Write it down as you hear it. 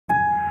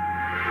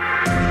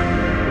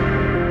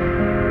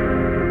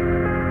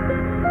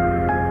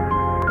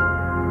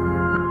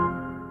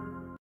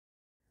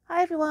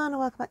everyone, and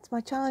welcome back to my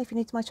channel. If you're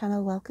new to my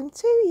channel, welcome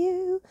to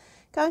you.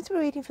 Going to be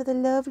reading for the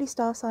lovely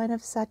star sign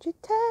of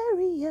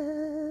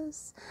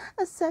Sagittarius.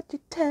 A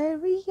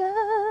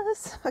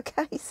Sagittarius.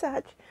 Okay,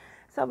 Sag.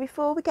 So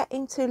before we get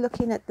into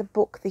looking at the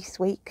book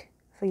this week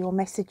for your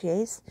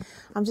messages,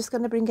 I'm just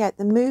going to bring out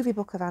the movie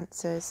book of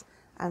answers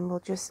and we'll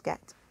just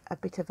get a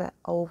bit of an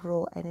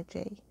overall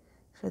energy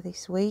for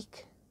this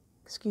week.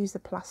 Excuse the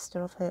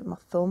plaster, I've hurt my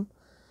thumb.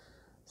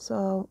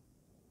 So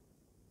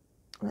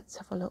let's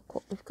have a look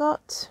what we've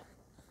got.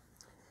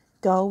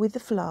 Go with the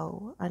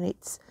flow, and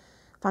it's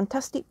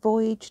Fantastic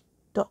Voyage.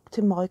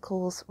 Dr.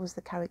 Michaels was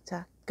the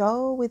character.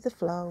 Go with the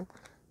flow.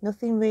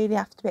 Nothing really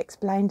have to be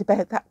explained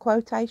about that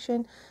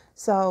quotation.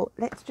 So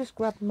let's just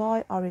grab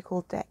my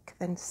oracle deck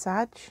then,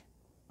 Sag.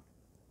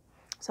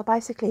 So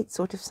basically it's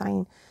sort of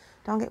saying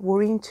don't get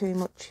worrying too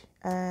much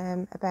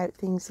about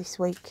things this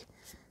week,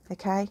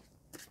 okay?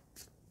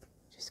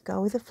 Just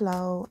go with the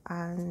flow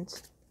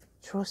and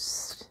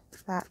trust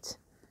that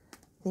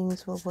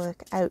things will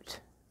work out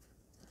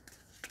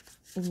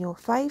in your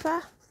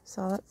favour.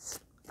 So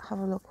let's have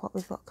a look what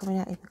we've got coming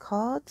out in the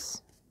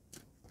cards.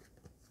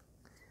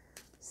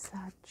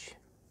 Sag.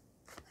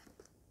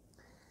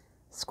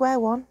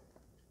 Square one.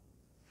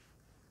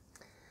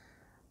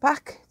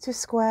 Back to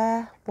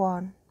square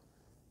one.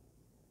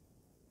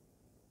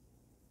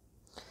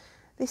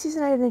 This is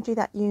an energy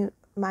that you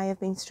may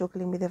have been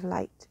struggling with of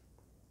late.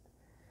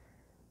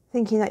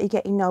 Thinking that you're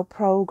getting no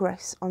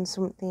progress on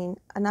something.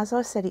 And as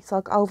I said, it's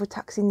like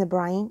overtaxing the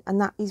brain.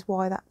 And that is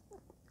why that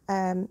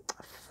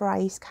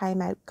phrase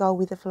came out, go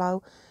with the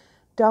flow.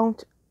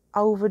 Don't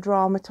over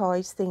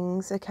dramatise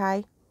things,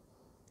 okay?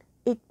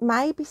 It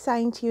may be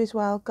saying to you as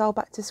well, go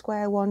back to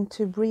square one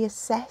to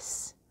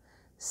reassess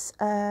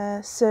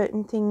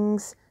certain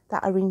things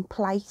that are in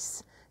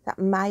place that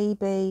may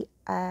be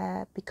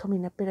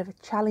becoming a bit of a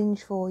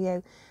challenge for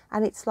you.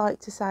 And it's like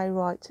to say,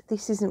 right,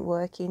 this isn't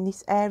working,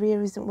 this area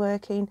isn't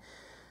working.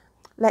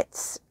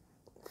 Let's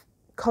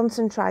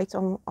concentrate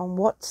on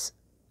what's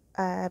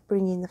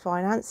bringing the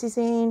finances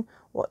in,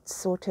 what's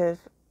sort of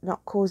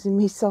not causing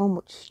me so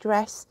much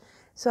stress.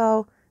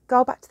 So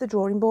go back to the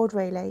drawing board,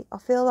 really. I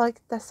feel like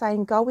they're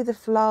saying go with the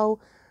flow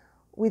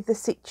with the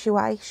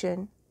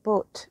situation,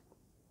 but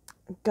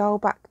go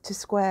back to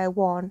square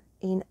one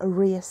in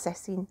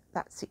reassessing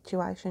that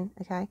situation,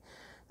 okay?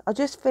 I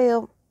just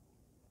feel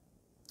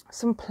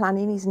some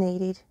planning is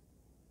needed.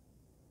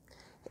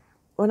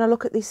 When I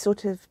look at this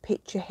sort of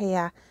picture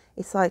here,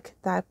 it's like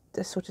they're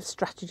sort of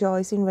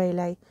strategizing,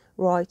 really.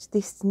 Right,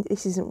 this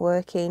isn't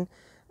working.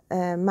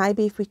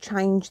 Maybe if we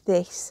change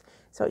this.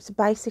 So it's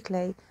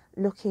basically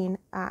looking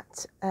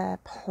at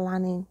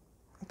planning,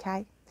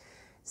 okay?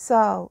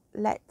 So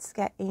let's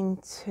get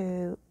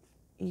into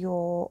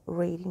your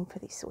reading for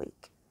this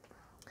week.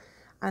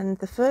 And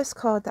the first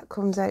card that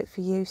comes out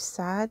for you,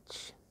 Sag,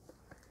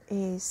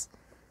 is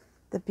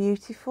the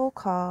beautiful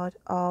card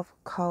of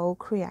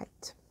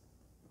co-create.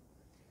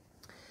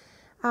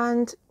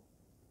 And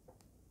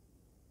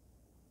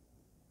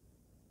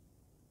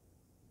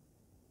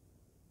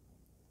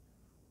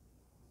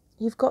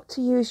you've got to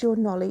use your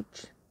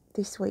knowledge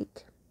this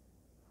week.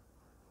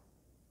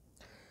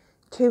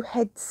 Two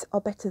heads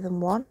are better than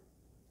one.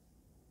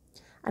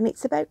 And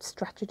it's about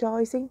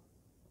strategizing.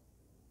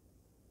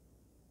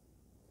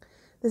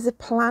 There's a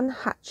plan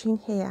hatching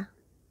here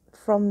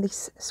from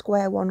this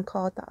square one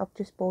card that I've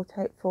just brought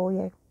out for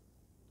you.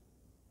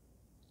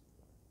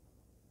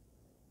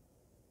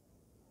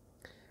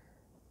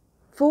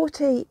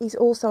 $40 is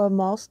also a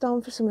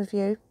milestone for some of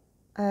you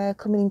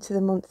coming into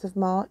the month of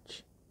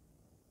March.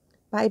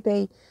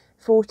 Maybe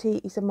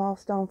 40 is a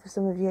milestone for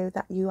some of you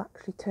that you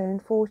actually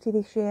turned 40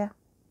 this year.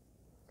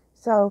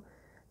 So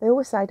they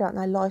always say, don't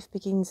they, life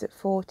begins at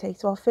 40.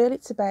 So I feel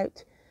it's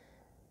about,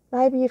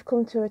 maybe you've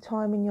come to a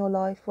time in your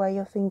life where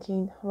you're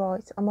thinking,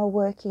 right, am I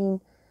working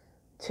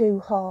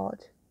too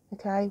hard?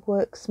 Okay,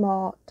 work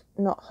smart,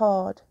 not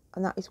hard.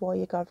 And that is why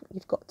you've got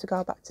to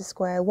go back to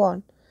square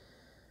one.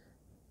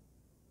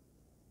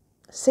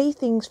 See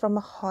things from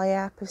a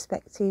higher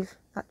perspective.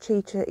 That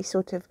teacher is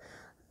sort of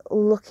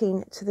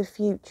looking to the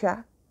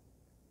future,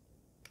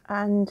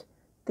 and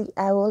the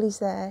owl is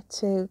there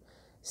to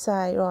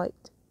say, right,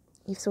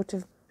 you've sort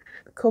of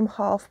come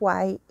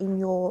halfway in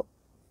your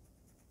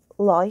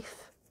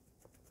life,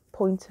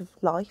 point of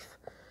life,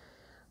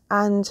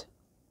 and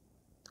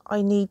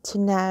I need to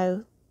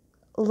now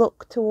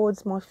look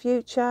towards my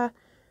future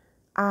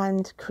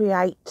and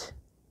create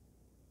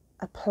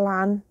a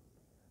plan,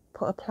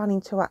 put a plan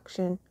into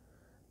action.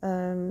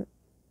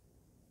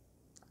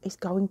 Is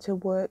going to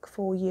work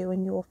for you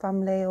and your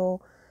family,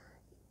 or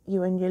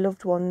you and your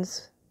loved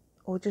ones,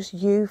 or just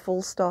you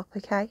full stop,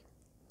 okay?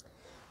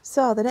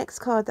 So the next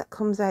card that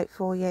comes out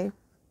for you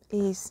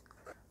is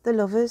the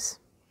Lovers.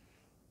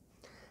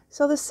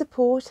 So the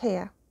support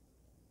here.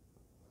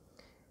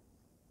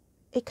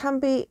 It can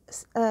be,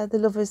 the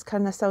Lovers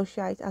can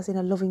associate as in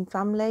a loving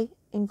family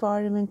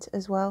environment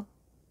as well.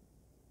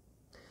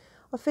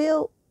 I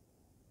feel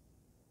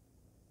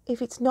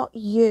if it's not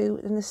you,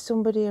 then there's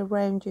somebody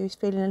around you who's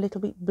feeling a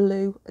little bit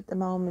blue at the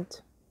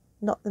moment.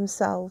 not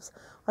themselves.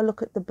 I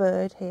look at the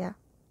bird here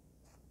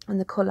and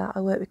the colour.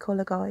 I work with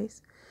colour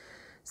guys.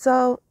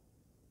 So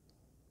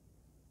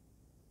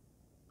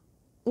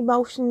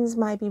emotions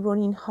may be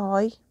running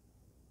high,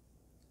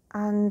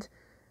 and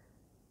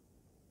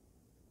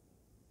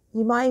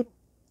you might,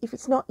 if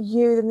it's not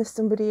you, then there's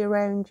somebody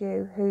around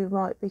you who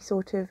might be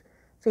sort of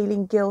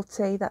feeling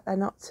guilty that they're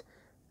not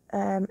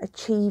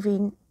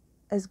achieving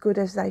as good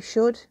as they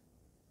should.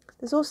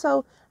 There's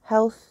also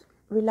health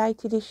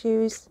related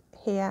issues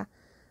here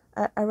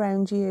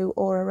around you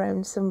or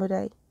around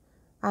somebody,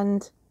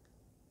 and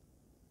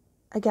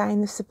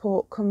again the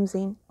support comes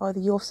in. Either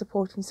you're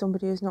supporting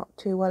somebody who's not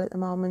too well at the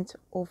moment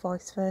or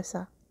vice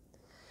versa.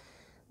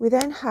 We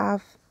then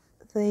have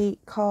the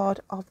card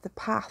of the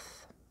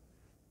path,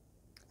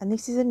 and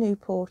this is a new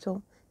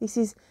portal. This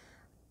is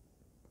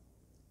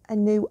a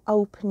new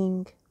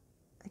opening.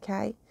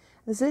 Okay,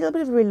 there's a little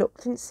bit of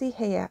reluctancy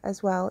here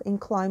as well in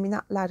climbing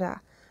that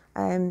ladder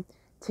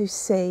to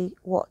see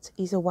what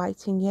is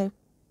awaiting you,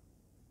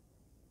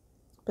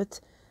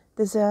 but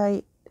there's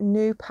a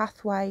new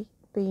pathway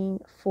being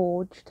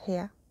forged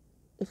here.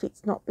 If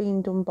it's not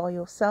being done by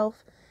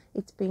yourself,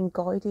 it's being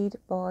guided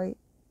by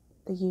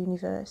the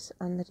universe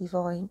and the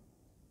divine.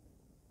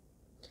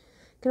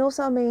 It can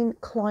also mean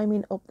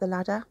climbing up the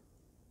ladder,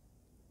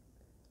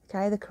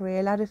 okay, the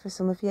career ladder for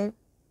some of you.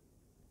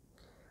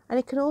 And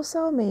it can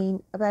also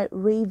mean about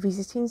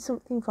revisiting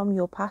something from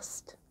your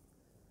past,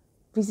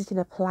 visiting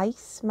a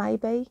place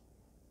maybe,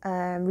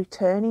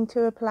 returning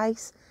to a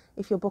place.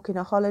 If you're booking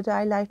a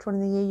holiday later on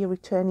in the year, you're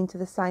returning to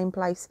the same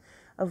place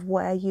of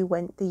where you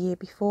went the year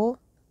before.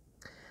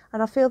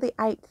 And I feel the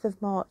 8th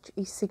of March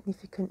is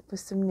significant for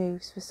some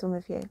news for some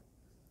of you.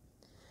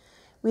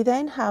 We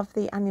then have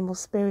the animal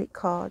spirit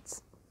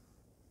cards,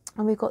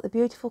 and we've got the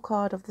beautiful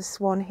card of the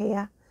swan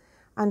here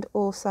and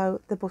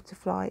also the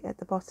butterfly at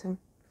the bottom.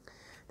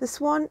 The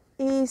swan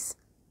is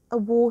a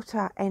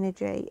water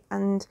energy,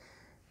 and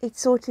it's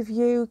sort of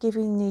you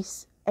giving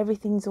this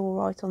everything's all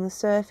right on the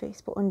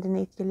surface, but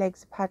underneath your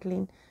legs are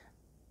paddling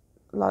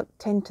like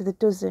 10 to the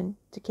dozen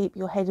to keep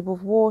your head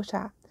above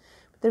water.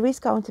 But there is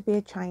going to be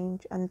a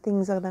change, and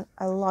things are going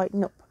to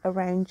lighten up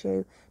around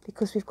you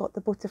because we've got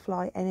the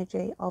butterfly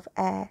energy of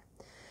air.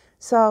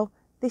 So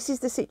this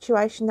is the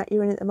situation that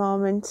you're in at the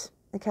moment,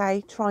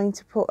 okay, trying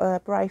to put a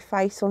brave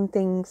face on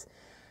things,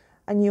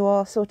 and you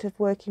are sort of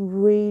working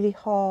really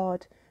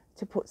hard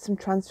to put some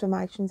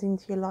transformations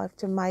into your life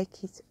to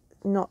make it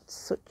not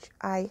such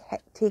a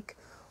hectic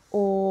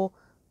or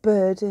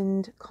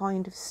burdened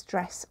kind of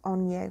stress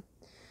on you.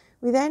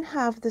 We then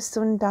have the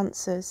sun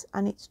dancers,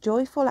 and it's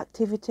joyful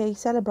activity,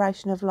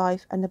 celebration of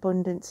life and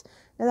abundance.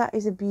 Now that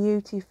is a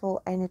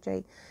beautiful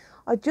energy.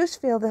 I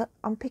just feel that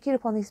I'm picking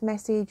up on this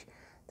message.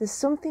 There's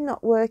something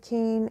not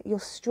working, you're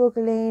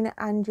struggling,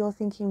 and you're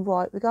thinking,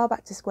 right, we go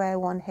back to square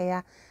one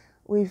here.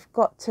 We've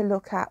got to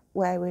look at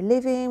where we're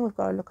living, we've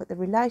got to look at the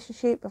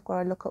relationship, I've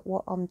got to look at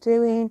what I'm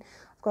doing,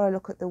 I've got to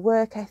look at the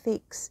work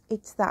ethics.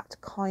 It's that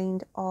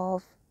kind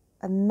of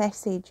a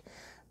message,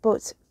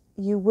 but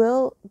you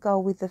will go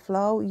with the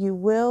flow, you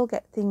will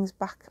get things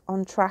back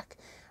on track,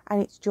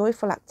 and it's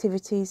joyful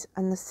activities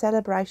and the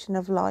celebration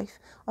of life.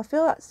 I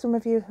feel that some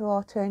of you who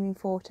are turning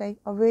 40,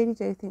 I really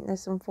do think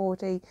there's some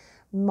 40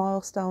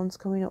 milestones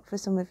coming up for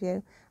some of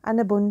you, and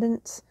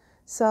abundance.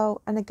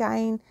 So, and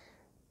again,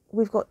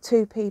 we've got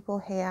two people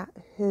here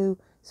who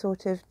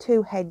sort of,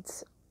 two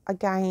heads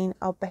again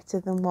are better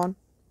than one.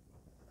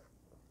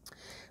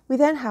 We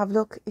then have,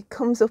 look, it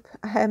comes up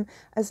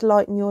as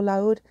lighten your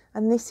load,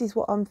 and this is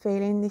what I'm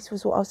feeling. This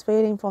was what I was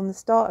feeling from the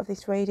start of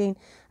this reading.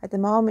 At the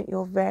moment,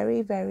 you're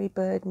very, very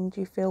burdened.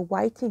 You feel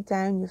weighted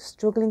down. You're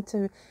struggling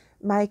to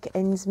make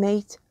ends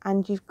meet,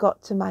 and you've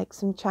got to make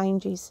some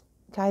changes.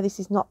 Okay, this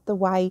is not the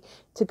way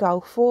to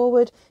go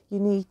forward. You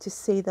need to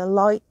see the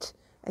light.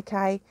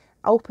 Okay,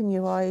 open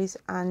your eyes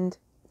and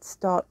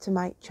start to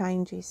make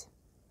changes.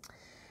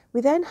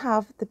 We then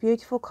have the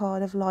beautiful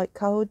card of light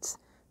codes.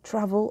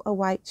 Travel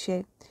awaits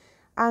you,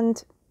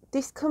 and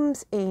this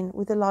comes in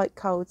with the light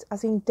codes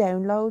as in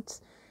downloads.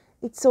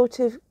 It's sort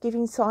of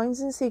giving signs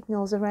and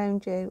signals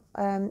around you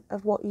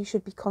of what you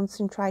should be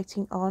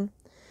concentrating on.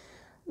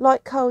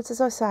 Light codes,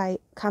 as I say,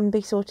 can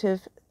be sort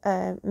of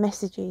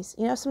messages.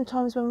 You know,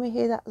 sometimes when we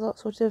hear that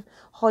sort of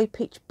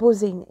high-pitched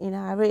buzzing in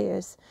our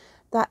ears,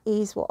 that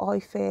is what I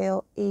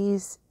feel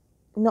is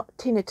not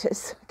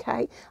tinnitus,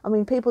 okay? I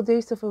mean, people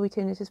do suffer with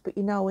tinnitus, but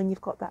you know when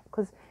you've got that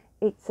because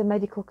it's a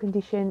medical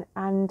condition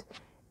and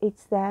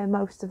it's there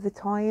most of the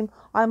time.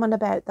 I'm on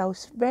about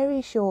those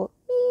very short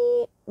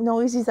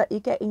noises that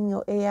you get in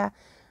your ear,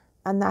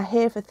 and they're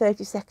here for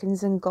 30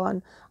 seconds and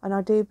gone. And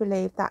I do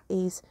believe that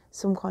is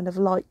some kind of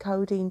light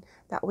coding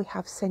that we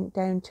have sent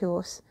down to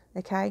us,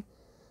 okay?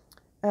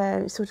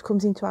 It sort of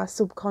comes into our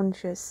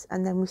subconscious,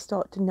 and then we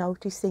start to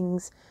notice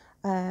things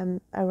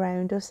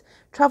around us.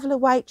 Travel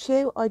awaits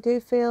you. I do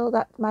feel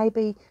that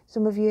maybe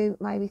some of you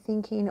may be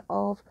thinking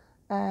of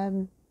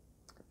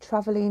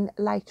travelling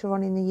later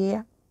on in the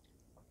year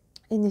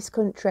in this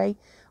country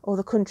or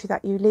the country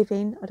that you live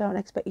in. I don't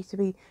expect you to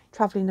be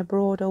travelling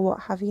abroad or what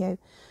have you,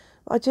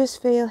 I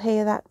just feel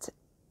here that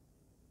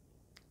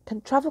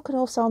travel can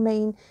also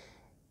mean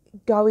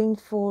going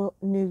for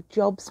new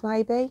jobs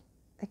maybe,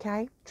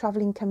 okay?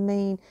 Travelling can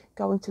mean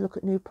going to look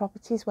at new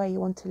properties where you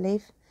want to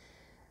live,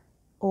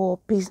 or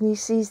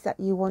businesses that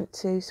you want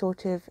to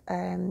sort of,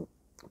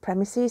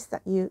 premises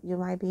that you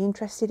may be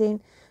interested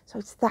in. So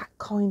it's that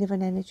kind of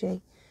an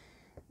energy.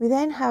 We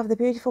then have the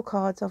beautiful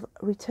cards of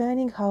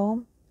returning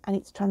home, and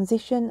it's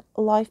transition,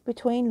 life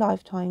between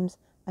lifetimes,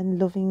 and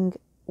loving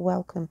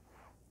welcome.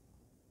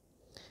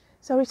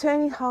 So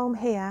returning home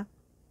here,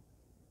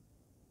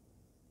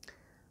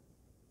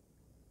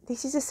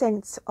 this is a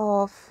sense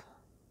of,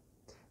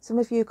 some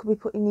of you could be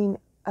putting in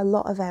a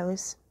lot of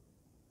hours,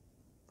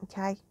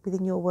 okay,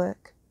 within your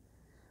work,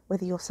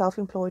 whether you're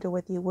self-employed or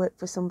whether you work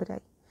for somebody.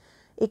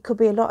 It could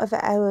be a lot of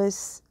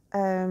hours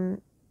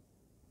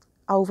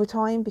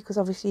overtime, because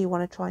obviously you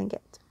want to try and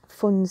get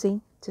funds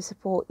in to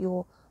support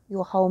your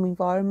home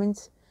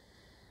environment.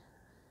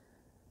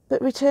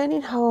 But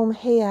returning home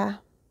here,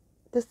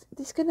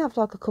 this can have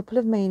like a couple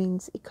of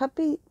meanings. It could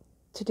be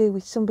to do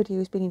with somebody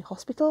who's been in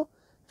hospital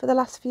for the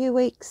last few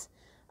weeks,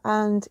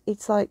 and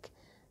it's like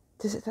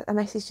a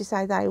message to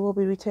say they will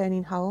be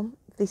returning home.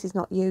 If this is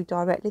not you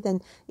directly,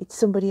 then it's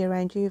somebody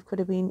around you who could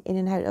have been in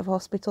and out of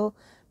hospital,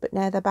 but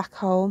now they're back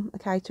home,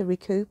 okay, to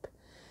recoup.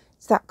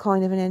 It's that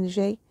kind of an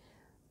energy.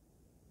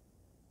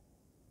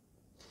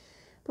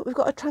 But we've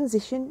got a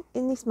transition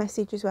in this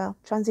message as well.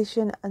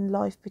 Transition and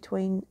life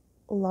between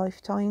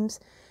lifetimes.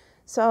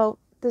 So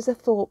there's a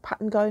thought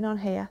pattern going on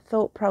here.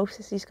 Thought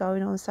processes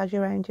going on, Sag,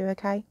 around you,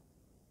 okay?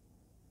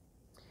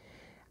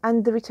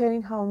 And the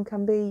returning home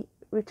can be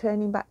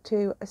returning back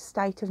to a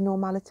state of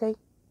normality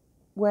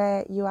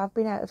where you have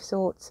been out of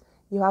sorts,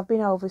 you have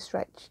been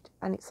overstretched,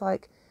 and it's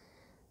like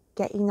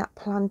getting that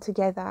plan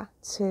together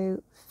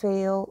to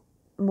feel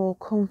more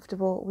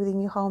comfortable within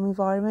your home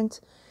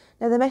environment.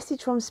 Now the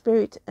message from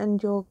Spirit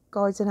and your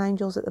guides and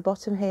angels at the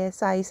bottom here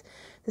says,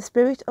 the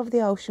Spirit of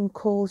the ocean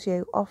calls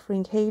you,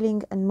 offering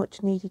healing and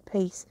much needed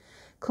peace.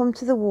 Come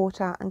to the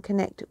water and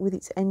connect with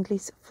its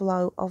endless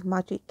flow of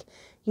magic.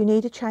 You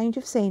need a change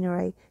of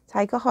scenery,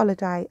 take a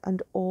holiday,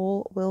 and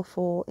all will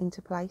fall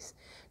into place.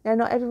 Now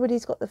not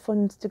everybody's got the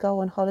funds to go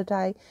on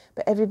holiday,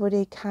 but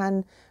everybody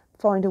can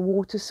find a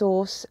water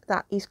source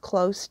that is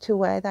close to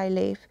where they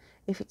live.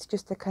 If it's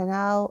just a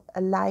canal,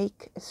 a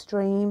lake, a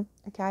stream,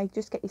 okay,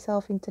 just get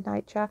yourself into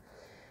nature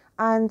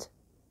and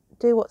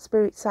do what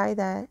spirits say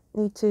there.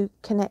 You need to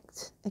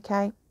connect,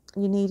 okay?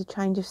 You need a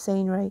change of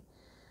scenery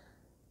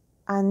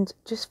and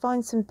just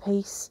find some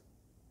peace,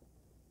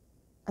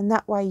 and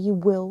that way you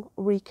will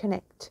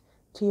reconnect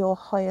to your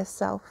higher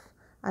self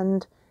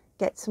and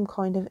get some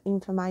kind of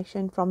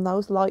information from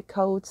those light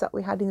codes that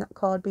we had in that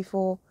card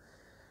before.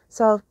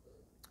 So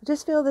I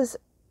just feel there's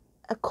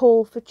a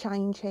call for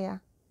change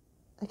here,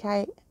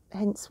 okay?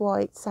 Hence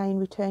why it's saying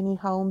returning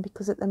home,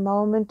 because at the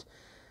moment,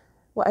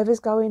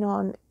 whatever's going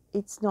on,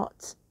 it's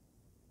not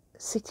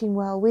sitting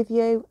well with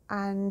you.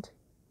 And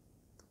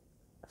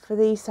for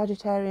these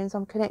Sagittarians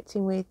I'm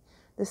connecting with,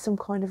 there's some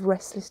kind of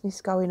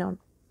restlessness going on.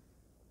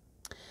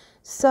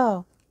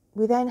 So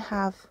we then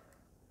have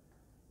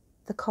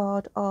the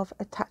card of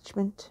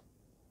attachment.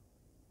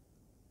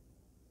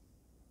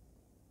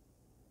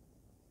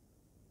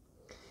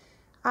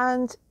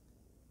 And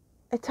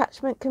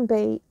attachment can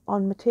be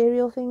on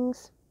material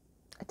things,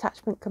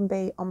 attachment can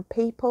be on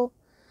people.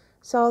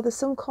 So there's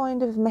some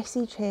kind of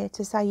message here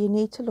to say you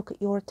need to look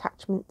at your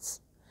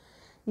attachments.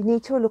 You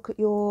need to look at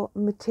your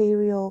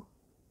material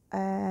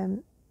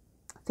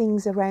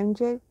things around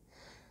you.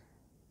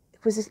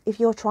 Because if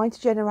you're trying to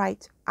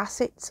generate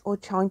assets or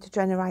trying to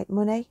generate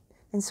money,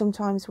 then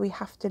sometimes we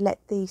have to let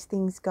these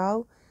things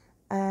go.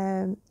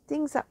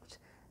 Things that,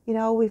 you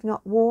know, we've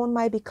not worn,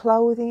 maybe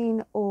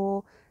clothing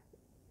or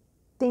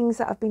things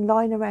that have been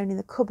lying around in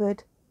the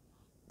cupboard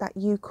that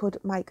you could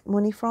make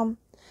money from.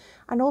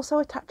 And also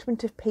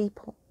attachment of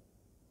people,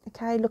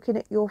 okay, looking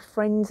at your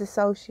friends,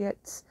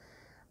 associates,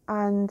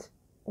 and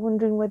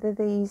wondering whether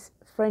these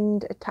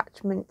friend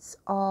attachments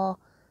are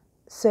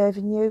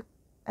serving you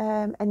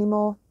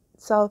anymore.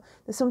 So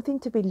there's something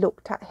to be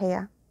looked at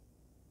here,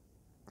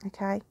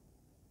 okay,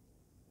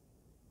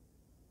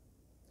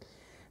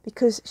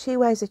 because she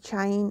wears a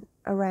chain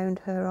around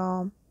her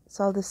arm.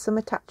 So there's some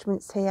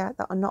attachments here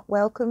that are not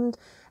welcomed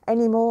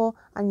anymore,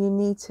 and you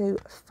need to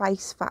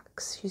face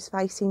facts. She's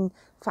facing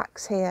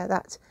facts here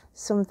that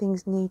some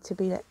things need to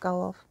be let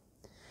go of.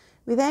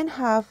 We then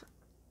have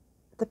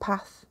the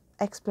path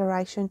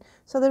exploration.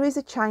 So there is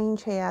a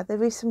change here.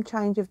 There is some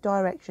change of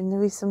direction.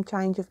 There is some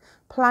change of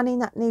planning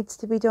that needs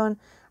to be done.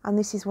 And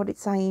this is what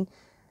it's saying.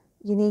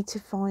 You need to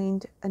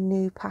find a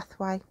new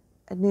pathway.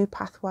 A new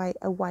pathway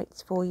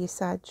awaits for you,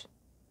 Sag.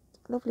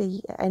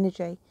 Lovely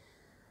energy.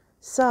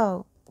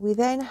 So we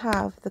then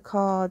have the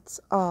cards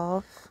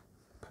of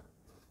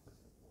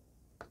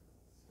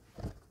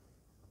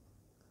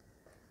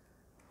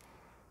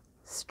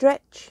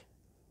stretch,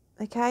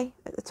 okay,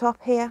 at the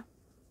top here.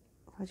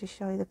 I'll just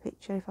show you the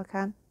picture if I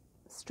can.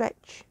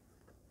 Stretch.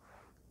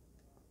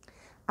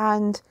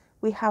 And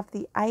we have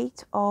the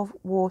 8 of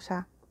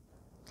water.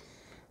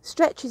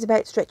 Stretch is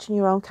about stretching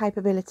your own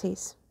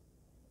capabilities.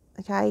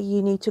 Okay,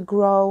 you need to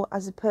grow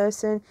as a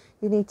person.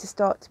 You need to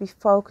start to be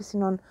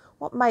focusing on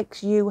what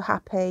makes you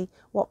happy,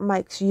 what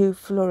makes you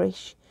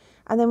flourish.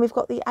 And then we've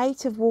got the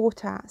 8 of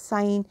water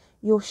saying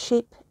your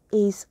ship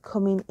is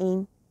coming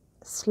in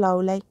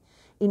slowly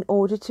in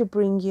order to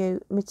bring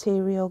you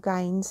material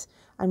gains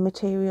and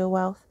material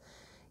wealth.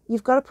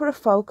 You've got to put a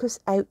focus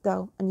out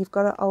though, and you've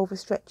got to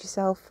overstretch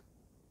yourself.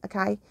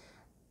 Okay,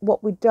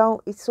 what we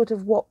don't, it's sort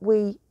of what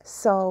we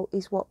sow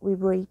is what we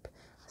reap.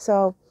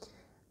 So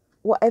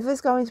whatever's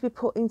going to be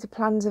put into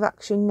plans of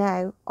action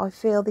now, I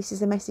feel this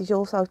is a message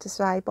also to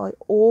say by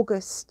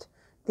August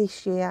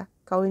this year,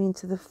 going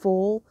into the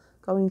fall,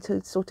 going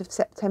into sort of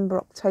September,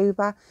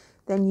 October,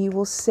 then you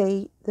will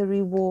see the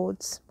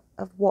rewards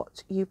of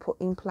what you put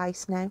in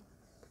place now.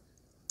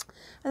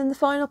 And then the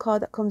final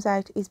card that comes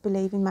out is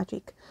Believe in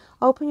Magic.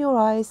 Open your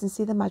eyes and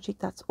see the magic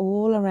that's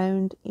all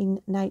around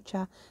in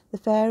nature. The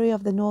fairy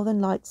of the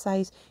Northern Lights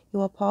says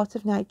you are part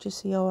of nature,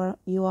 so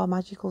you are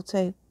magical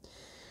too.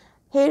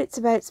 Here it's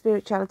about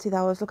spirituality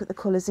though. I've looked at the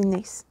colours in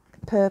this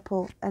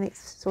purple, and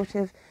it's sort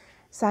of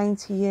saying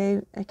to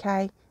you,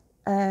 okay,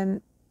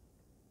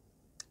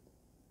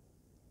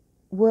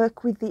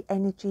 work with the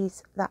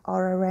energies that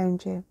are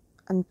around you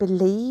and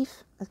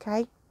believe,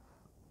 okay?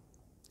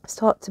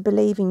 Start to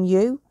believe in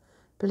you,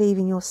 believe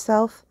in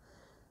yourself,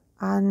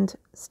 and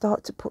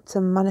start to put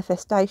some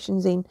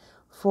manifestations in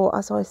for,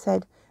 as I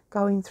said,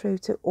 going through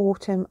to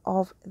autumn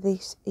of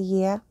this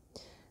year.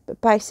 But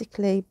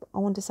basically, I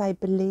want to say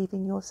believe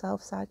in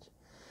yourself, Sag.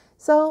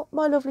 So,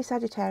 my lovely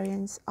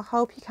Sagittarians, I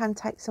hope you can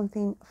take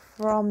something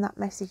from that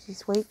message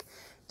this week.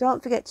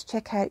 Don't forget to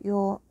check out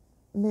your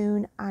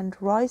moon and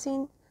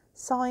rising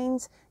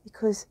signs,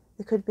 because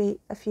there could be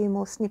a few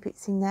more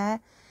snippets in there.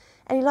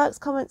 Any likes,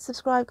 comments,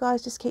 subscribe,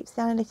 guys. Just keeps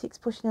the analytics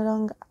pushing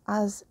along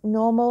as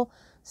normal.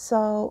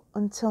 So,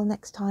 until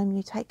next time,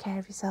 you take care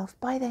of yourself.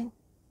 Bye then.